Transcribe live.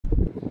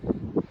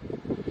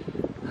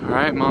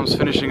Alright, Mom's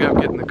finishing up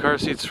getting the car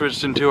seat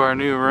switched into our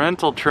new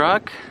rental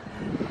truck.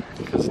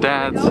 Cause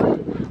Dad's,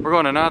 we're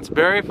going to Knott's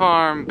Berry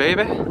Farm,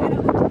 baby.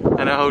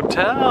 And a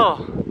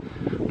hotel.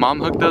 Mom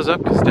hooked those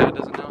up because Dad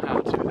doesn't know how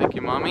to. Thank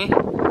you, Mommy.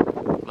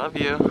 Love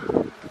you.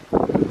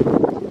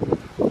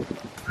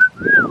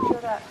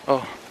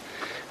 Oh,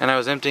 and I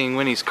was emptying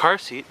Winnie's car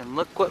seat and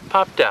look what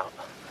popped out.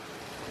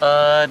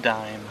 A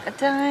dime. A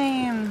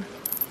dime.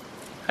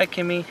 Hi,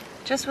 Kimmy.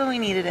 Just when we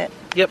needed it.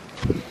 Yep.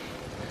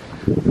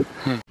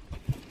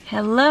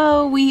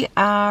 Hello, we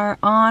are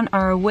on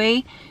our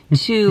way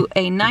to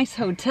a nice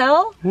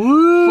hotel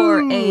Woo!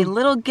 For a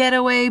little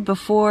getaway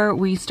before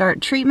we start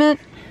treatment.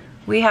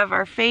 We have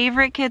our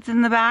favorite kids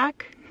in the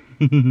back.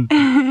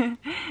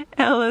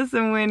 Ellis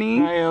and Winnie.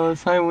 Hi,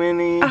 Ellis. Hi,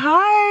 Winnie.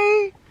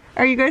 Hi.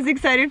 Are you guys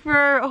excited for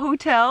our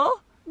hotel?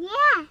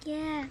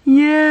 Yeah.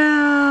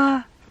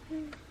 Yeah.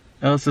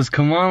 Ellis says,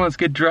 come on, let's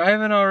get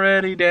driving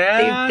already,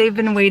 Dad. They've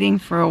been waiting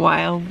for a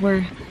while.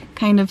 We're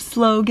kind of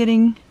slow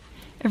getting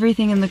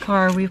everything in the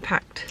car. We've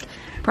packed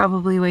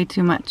probably way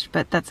too much,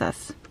 but that's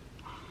us.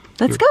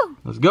 Let's go.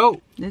 Let's go.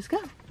 Let's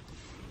go.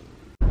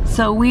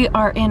 So we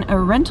are in a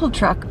rental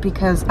truck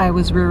because I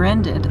was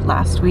rear-ended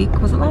last week.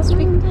 Was it last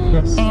week?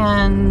 Yes.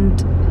 And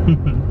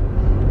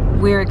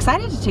we're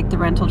excited to take the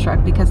rental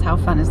truck because how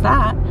fun is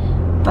that?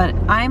 But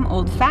I'm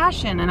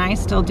old-fashioned and I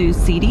still do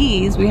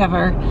CDs. We have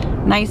our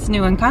nice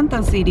new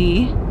Encanto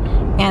CD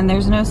and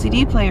there's no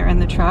CD player in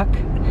the truck.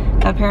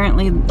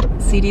 Apparently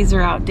CDs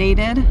are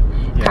outdated.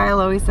 Yeah. Kyle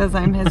always says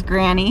I'm his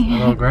granny.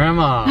 Hello,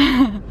 Grandma.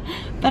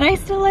 But I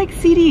still like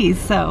CDs,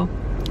 so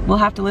we'll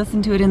have to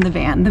listen to it in the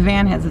van. The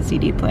van has a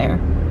CD player.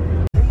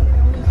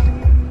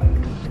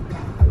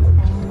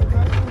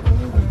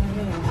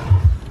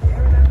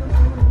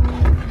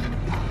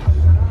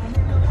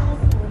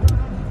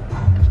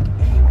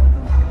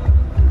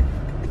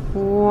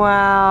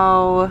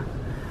 Wow.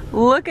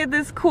 Look at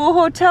this cool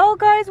hotel,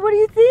 guys. What do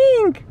you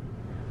think?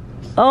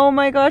 Oh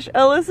my gosh,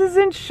 Ellis is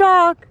in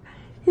shock.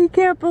 He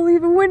can't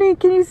believe it. Winnie,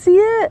 can you see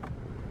it?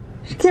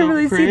 She can't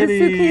really see the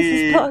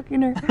suitcases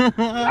blocking her.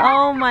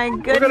 Oh my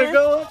goodness. We're gonna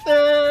go up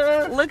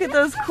there. Look at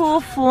those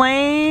cool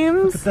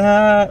flames. Look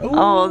at that.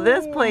 Oh,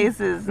 this place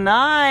is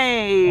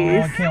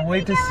nice. Oh, I can't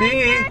wait to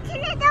see.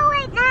 Can I do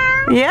it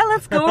now? Yeah,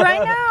 let's go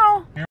right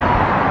now.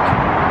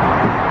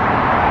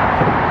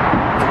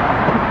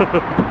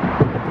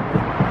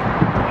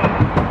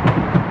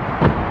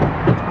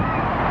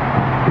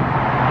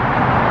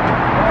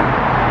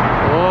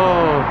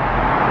 Whoa.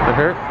 That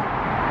hurt?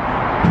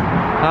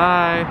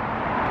 Hi.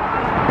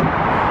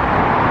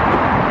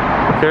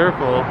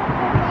 Careful.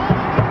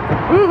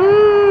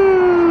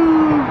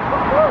 Woohoo!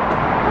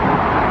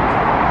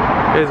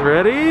 You guys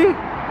ready?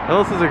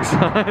 Ellis is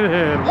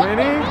excited.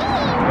 Winnie,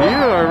 you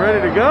are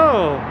ready to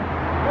go.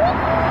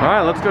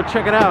 Alright, let's go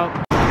check it out.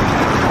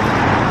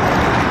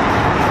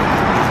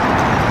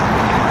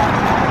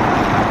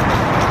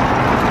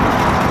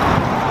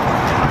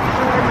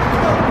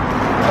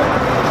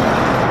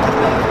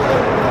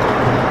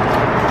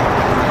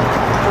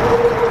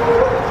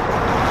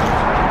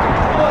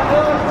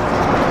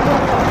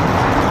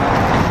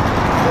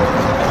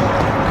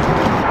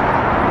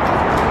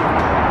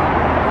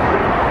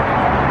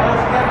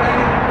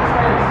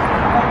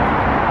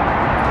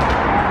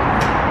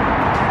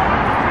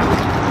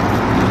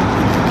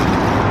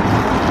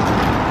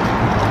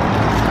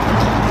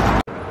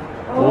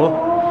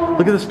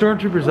 Look at the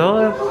stormtroopers,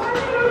 Ellis.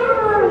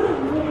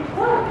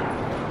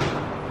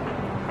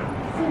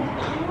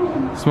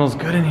 Smells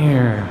good in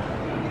here.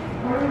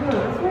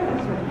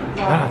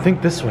 I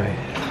think this way.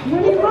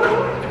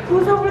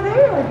 Who's over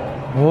there?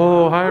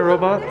 Whoa, hi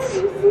robots.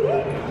 You see?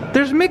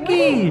 There's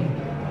Mickey.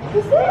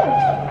 Who's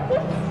there?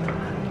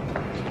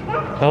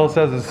 Ellis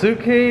has a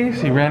suitcase.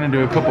 He ran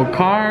into a couple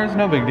cars.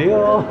 No big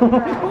deal.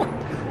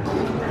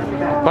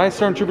 Bye,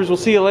 stormtroopers. We'll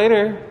see you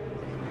later.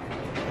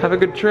 Have a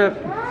good trip.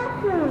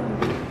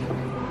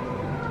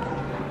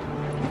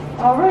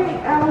 All right,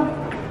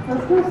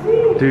 let's go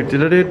see. Do you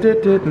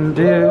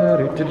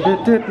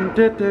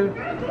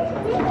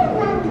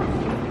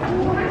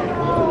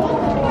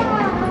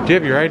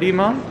have your ID,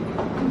 Mom?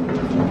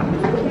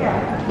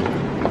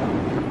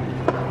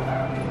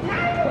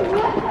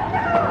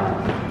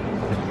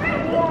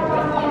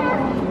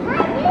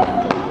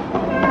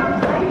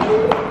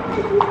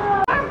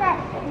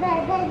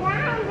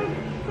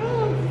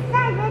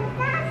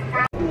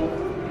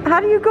 How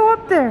do you go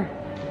up there?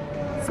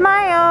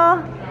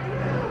 Smile.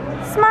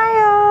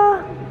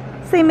 Smile.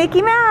 Say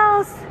Mickey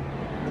Mouse.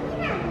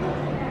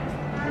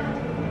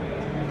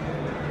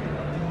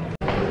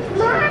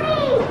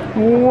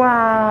 Mommy.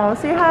 Wow.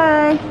 Say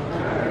hi.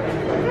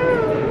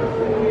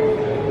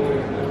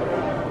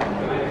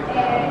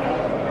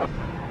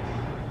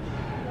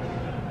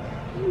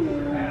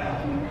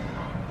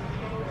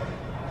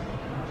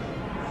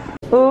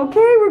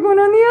 Okay, we're going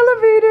on the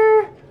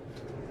elevator.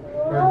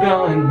 We're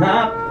going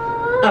up,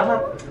 up,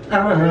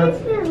 up.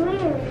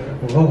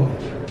 Whoa.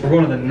 We're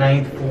going to the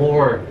 9th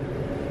floor.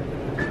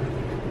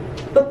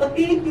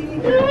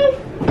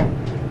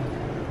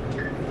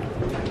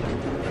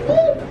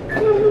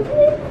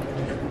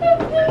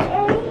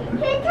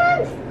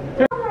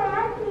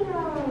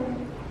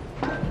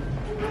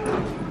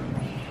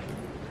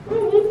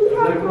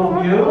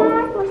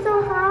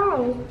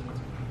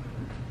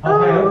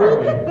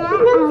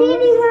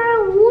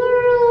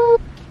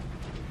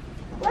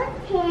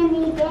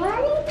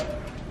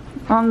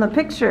 on the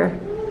picture.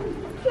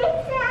 Eat it.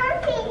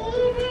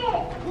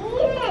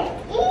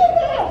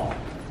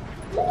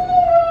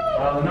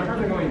 The numbers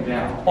are going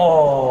down.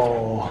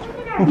 Oh.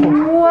 Wow.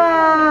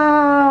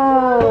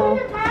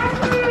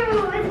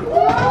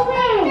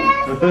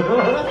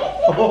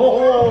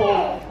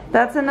 Oh.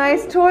 That's a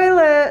nice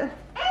toilet.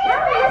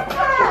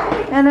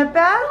 And a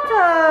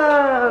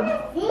bathtub.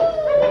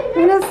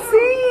 And a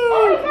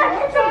sink.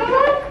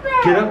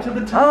 Get up to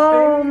the top,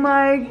 Oh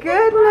my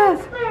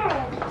goodness.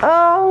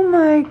 Oh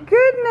my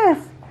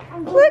goodness.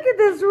 Look at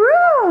this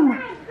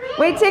room.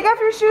 Wait, take off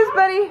your shoes,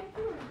 buddy.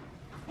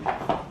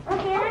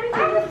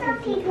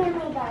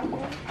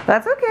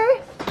 That's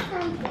okay.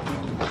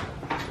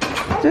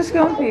 Just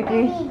go and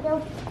pee-pee.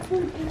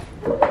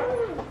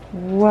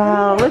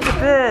 Wow, look at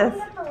this.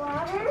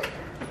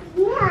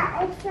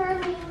 Yeah, it's wow,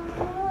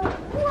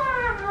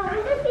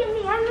 look at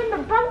me, I'm in the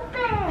bunk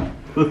bed.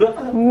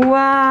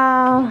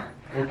 Wow.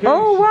 Okay.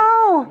 Oh,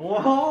 wow.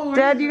 Whoa.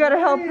 Dad, you gotta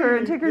help her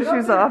and take her Get up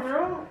shoes there, off.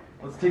 girl.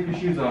 Let's take your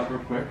shoes off real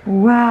quick.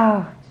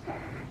 Wow.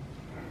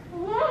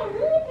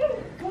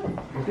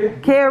 Okay.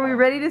 Okay, are we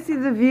ready to see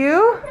the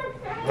view?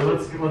 Well,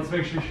 let's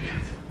make sure she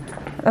gets.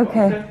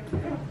 Okay.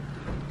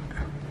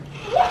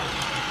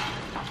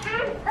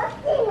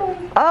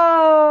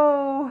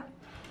 Oh.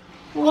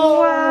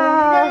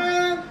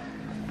 Wow.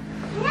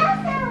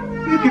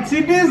 You can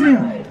see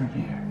Disneyland from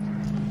here.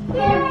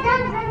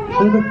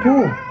 Look at the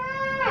pool.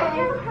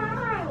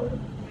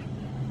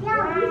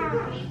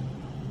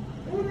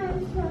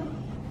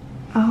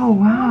 Oh,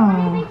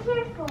 wow.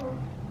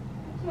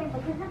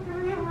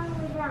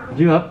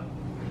 You up?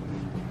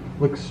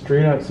 Look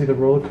straight out. See the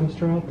roller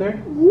coaster out there?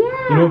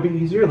 Yeah. You know what'd be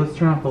easier? Let's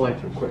turn off the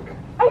lights real quick.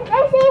 I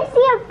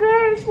see a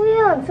Ferris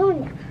wheel and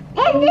Sonia.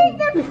 And there's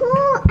the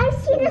pool. I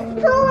see this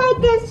pool right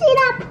there. See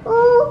that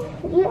pool?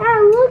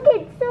 Yeah, look,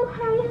 it's so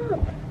high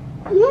up.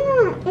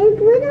 Yeah, and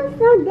when I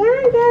fall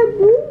down, there,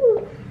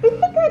 boom. And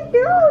look at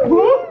those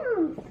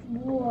rooms.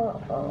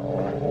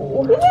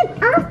 Whoa. Look at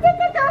those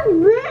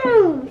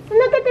rooms. And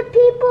look at the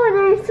people that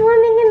are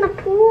swimming in the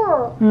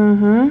pool.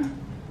 Mm-hmm.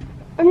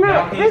 And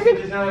there's a...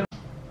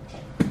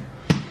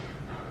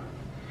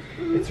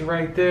 It's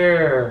right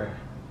there.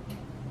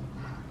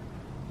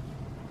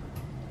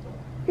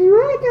 And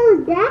look at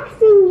those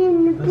ducks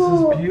in the This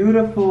pool. is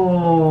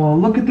beautiful.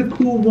 Look at the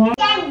cool water.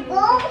 And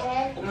balls.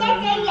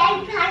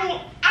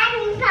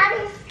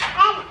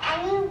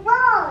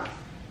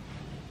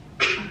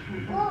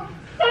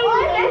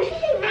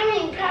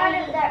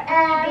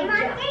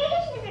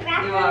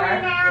 You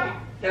are?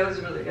 That was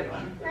a really good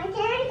one. My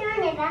parents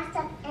are in the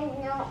bathtub and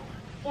no,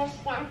 just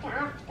stand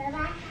off the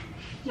bathtub.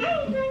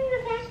 Parents are in the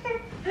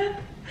bathtub. Do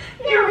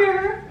you hear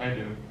her? I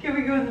do. Can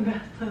we go in the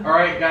bathtub? All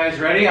right, guys,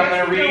 ready? I'm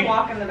gonna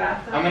walk in the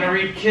bathtub. I'm gonna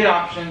read kid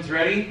options.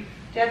 Ready?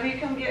 Dad, will you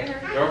come get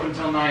her? They're open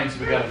until 9, so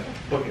we gotta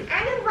book it.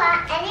 I don't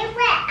want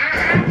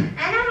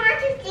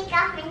to stick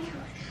off my toes.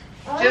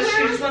 She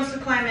just wants to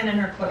climb in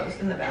her clothes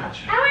in the bath.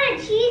 I want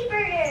a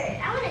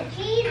cheeseburger. I want a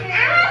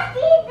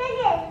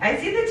cheeseburger. I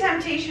see the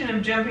temptation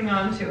of jumping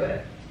onto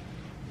it.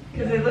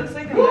 Because it looks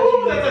like a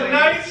Ooh, that's a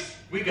nice.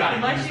 We gotta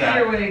much use easier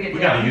that. way to get We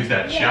down. gotta use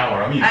that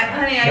shower. I'm using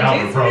Honey, that I shower,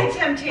 do see bro. the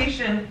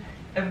temptation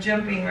of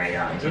jumping right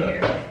onto Do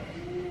it. here.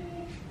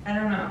 I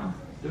don't know.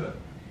 Do it.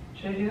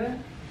 Should I do it?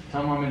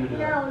 Tell Mommy to do it.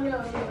 No.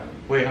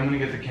 Wait, I'm gonna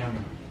get the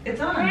camera. It's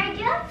Can on. I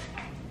jump?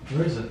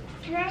 Where is it?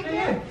 Can I Right jump?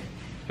 here.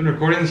 Been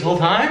recording this whole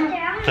time?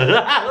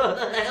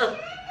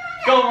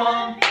 Go,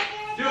 Mom.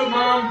 Do it,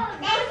 Mom.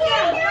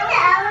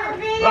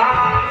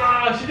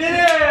 Ah, she did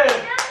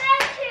it.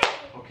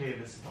 Okay,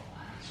 this is the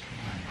last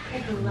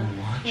one.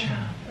 Watch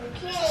out.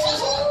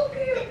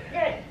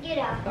 Get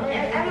up. I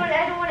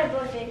don't want to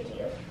bump into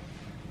you.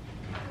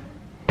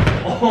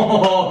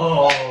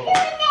 Oh.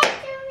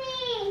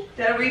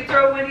 Did we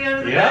throw Winnie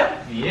under the bed?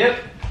 Yep.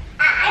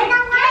 I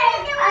don't want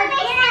to do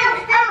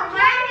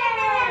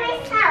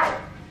it myself.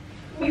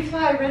 We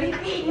fly. Ready?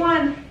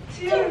 1,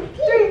 2,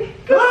 3,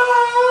 Go!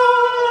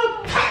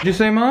 Did you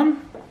say,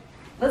 Mom?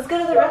 Let's go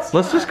to the restaurant.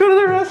 Let's just go to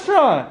the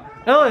restaurant.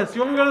 Ellis,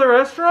 you want to go to the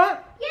restaurant?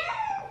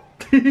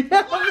 We're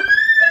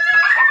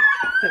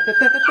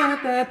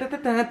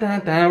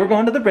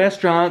going to the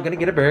restaurant. Gonna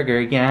get a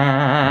burger.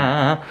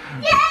 Yeah.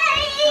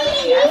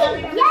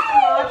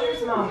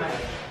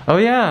 Oh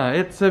yeah,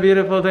 it's a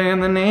beautiful day in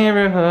the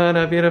neighborhood.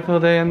 A beautiful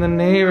day in the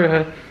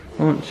neighborhood.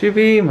 Won't you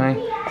be my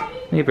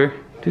neighbor?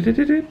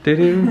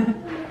 Do-do-do-do-do-do.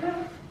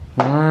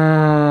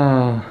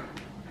 Wow.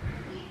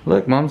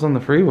 Look, Mom's on the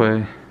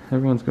freeway.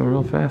 Everyone's going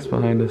real fast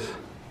behind us.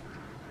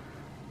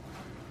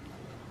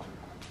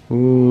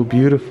 Ooh,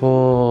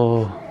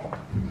 beautiful.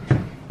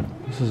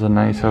 This is a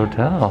nice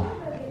hotel.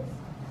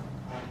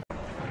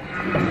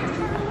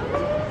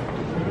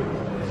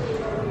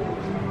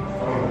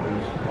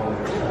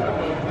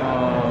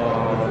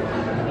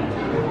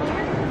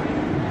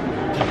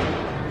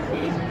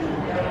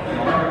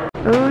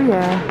 Oh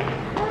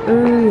yeah.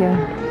 Oh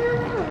yeah.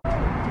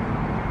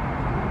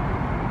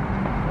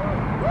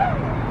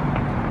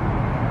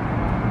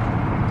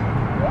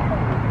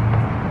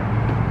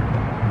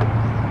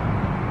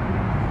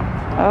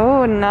 Oh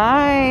Oh,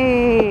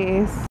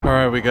 nice. All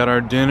right, we got our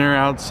dinner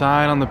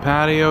outside on the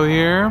patio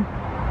here.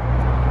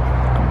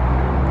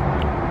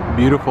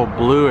 Beautiful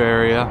blue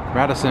area,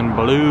 Raddison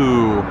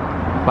blue.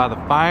 By the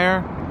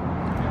fire.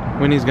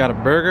 Winnie's got a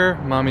burger,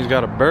 Mommy's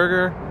got a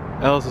burger,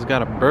 Ellis has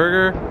got a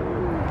burger.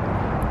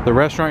 The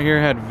restaurant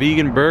here had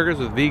vegan burgers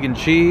with vegan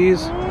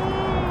cheese,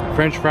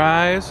 French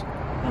fries.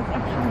 That's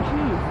extra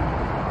cheese.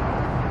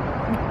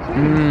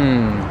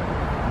 Mmm.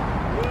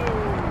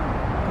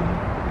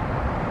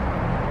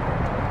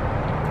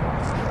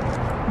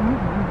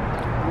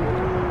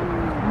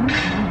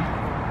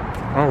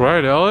 All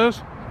right,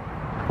 Ellis.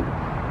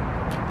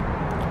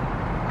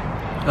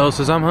 Ellis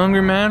says, I'm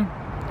hungry, man.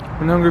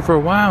 Been hungry for a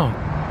while.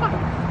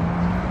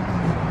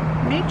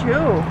 Me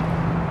too.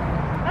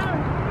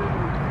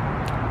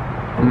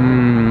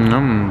 Mmm.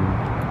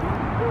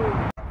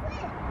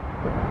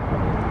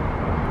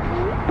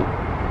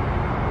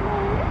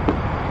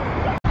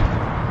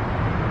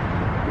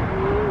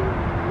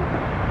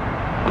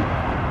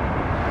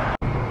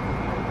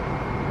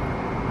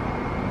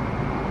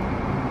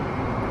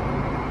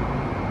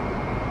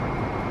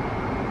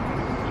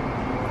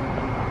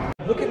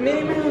 Look at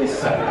Minnie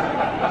Mouse.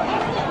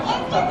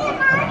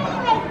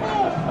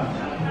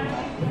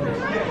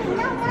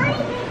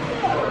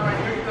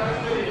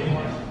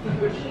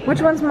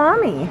 Which one's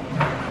Mommy?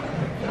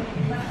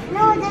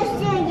 No, there's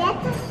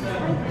Juliette's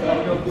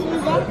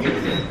right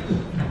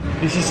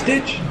there. This is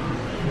Stitch.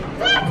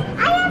 Dad, I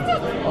have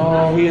to.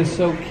 Oh, he is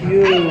so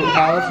cute.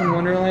 Alice in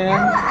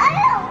Wonderland.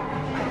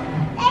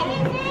 That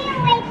is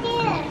right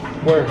there.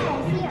 Where?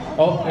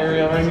 Oh,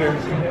 Ariel right here.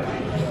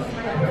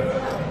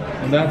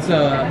 And that's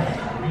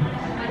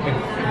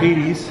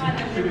Hades.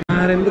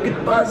 And look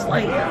at Buzz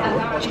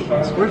Lightyear.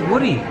 Jeez, where's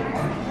Woody?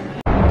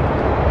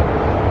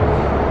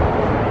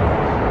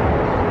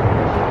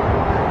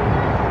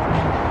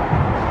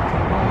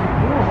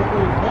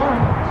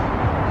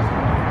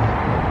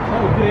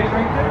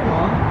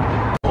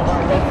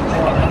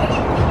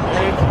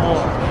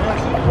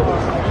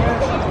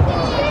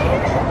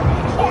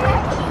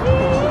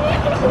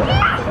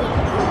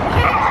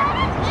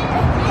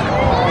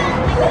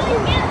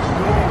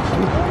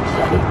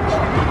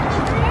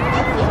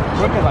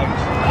 Look at like.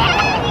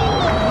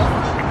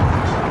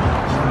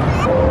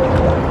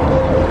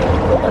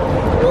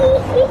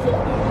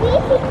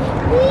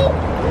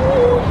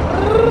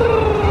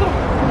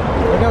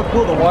 Look how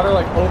cool the water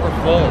like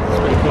overflows. It's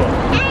pretty cool.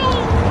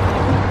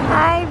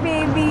 Hi,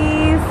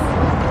 babies.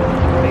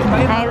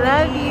 I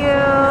love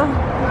you.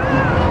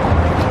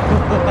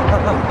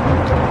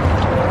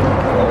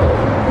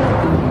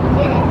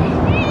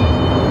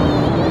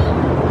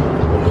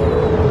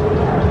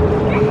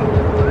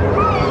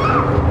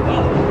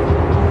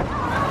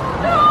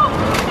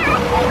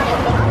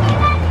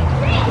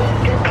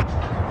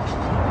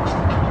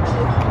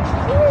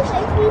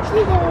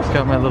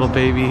 Got my little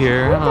baby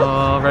here.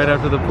 Oh, right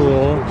after the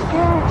pool.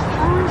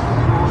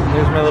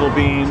 There's my little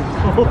bean.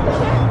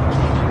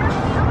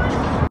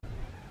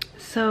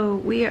 So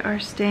we are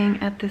staying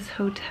at this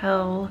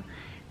hotel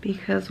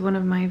because one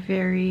of my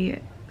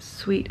very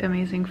sweet,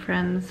 amazing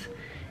friends,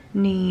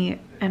 Nee,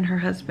 and her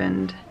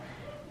husband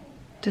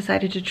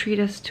decided to treat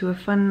us to a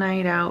fun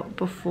night out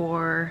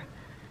before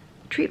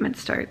treatment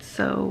starts.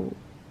 So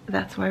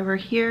that's why we're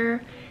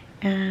here,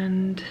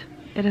 and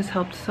it has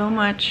helped so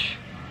much.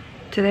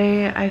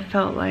 Today I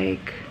felt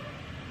like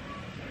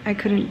I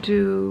couldn't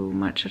do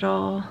much at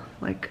all.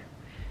 Like,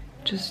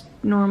 just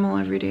normal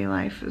everyday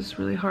life is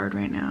really hard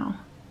right now.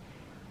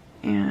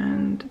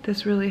 And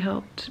this really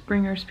helped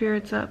bring our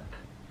spirits up,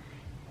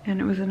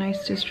 and it was a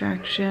nice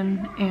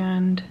distraction,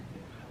 and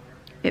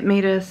it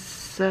made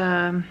us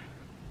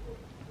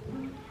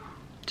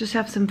just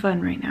have some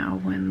fun right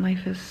now when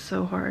life is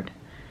so hard.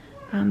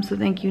 So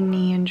thank you,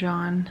 Nee and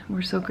John.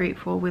 We're so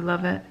grateful. We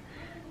love it.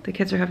 The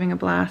kids are having a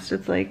blast.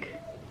 It's like,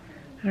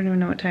 I don't even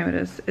know what time it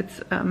is. It's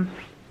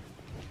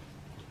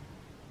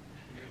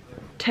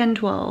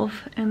 10:12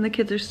 and the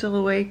kids are still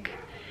awake.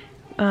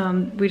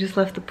 We just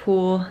left the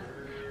pool.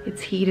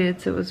 It's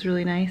heated, so it was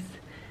really nice.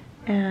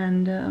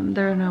 And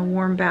they're in a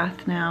warm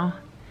bath now,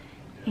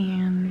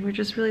 and we're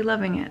just really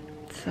loving it.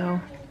 So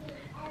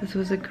this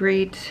was a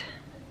great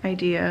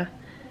idea,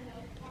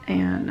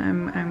 and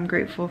I'm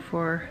grateful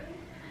for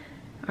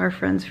our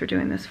friends for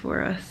doing this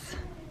for us.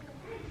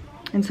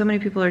 And so many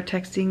people are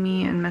texting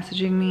me and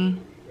messaging me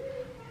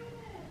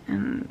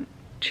and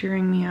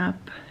cheering me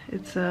up.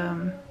 It's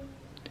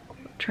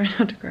try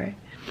not to cry.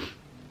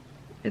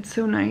 It's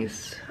so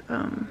nice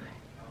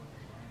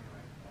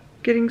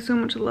getting so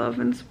much love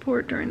and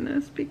support during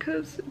this,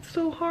 because it's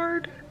so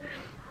hard.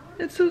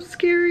 It's so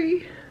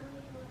scary.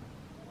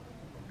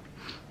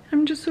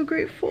 I'm just so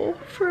grateful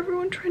for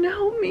everyone trying to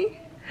help me,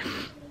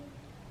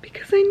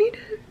 because I need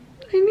it.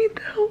 I need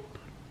the help.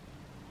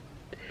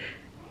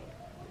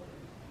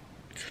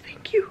 So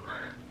thank you.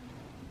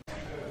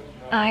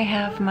 I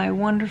have my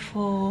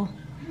wonderful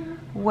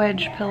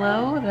wedge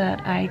pillow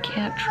that I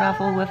can't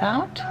travel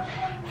without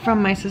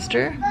from my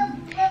sister.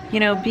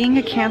 You know, being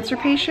a cancer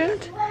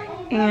patient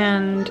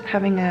and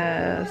having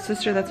a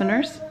sister that's a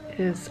nurse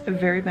is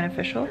very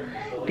beneficial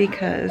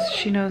because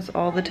she knows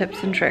all the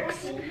tips and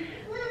tricks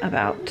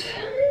about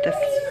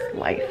this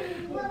life.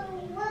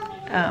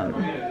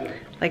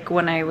 Like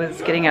when I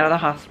was getting out of the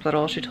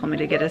hospital, she told me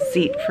to get a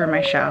seat for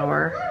my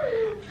shower.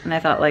 And I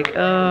thought like,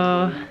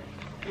 oh,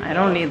 I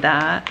don't need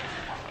that.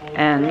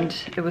 And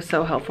it was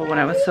so helpful when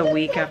I was so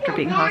weak after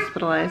being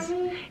hospitalized.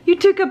 You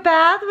took a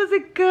bath, was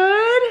it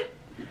good?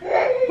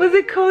 Was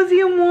it cozy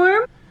and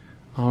warm?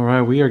 All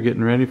right, we are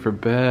getting ready for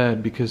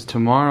bed because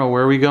tomorrow,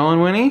 where are we going,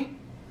 Winnie?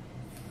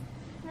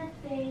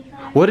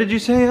 What did you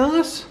say,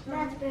 Ellis?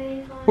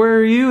 Where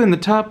are you, in the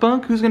top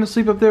bunk? Who's gonna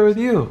sleep up there with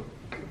you?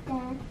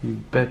 You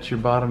bet your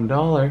bottom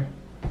dollar.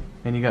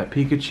 And you got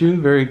Pikachu,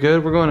 very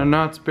good. We're going to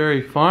Knott's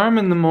Berry Farm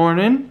in the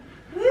morning.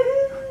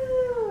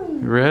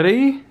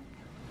 Ready?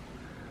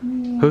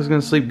 Who's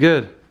gonna sleep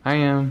good? I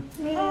am.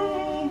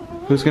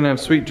 Who's gonna have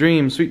sweet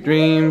dreams? Sweet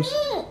dreams.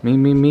 Me,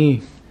 me,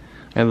 me.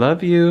 I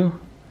love you.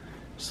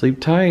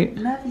 Sleep tight.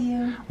 Love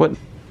you. What?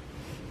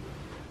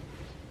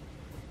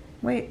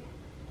 Wait.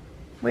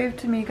 Wave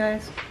to me,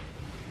 guys.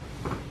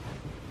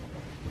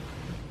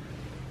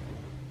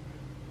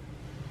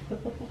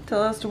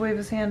 Tell us to wave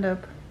his hand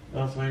up.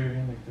 I'll wave your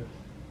hand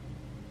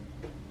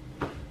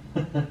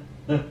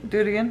like this. Do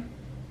it again.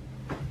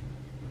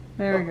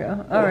 There we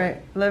go. All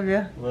right. Love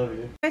you. Love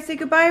you. I say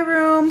goodbye,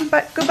 room.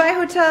 Goodbye,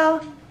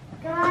 hotel.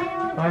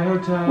 Bye,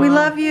 hotel. We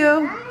love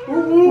you.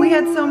 We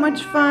had so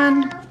much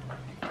fun.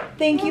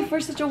 Thank you for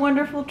such a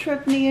wonderful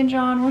trip, Nee and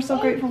John. We're so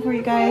grateful for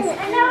you guys.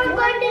 And now we're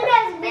going to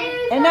Knott's Berry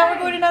Farm. And now we're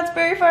going to Knott's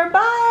Berry Farm.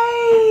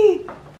 Bye.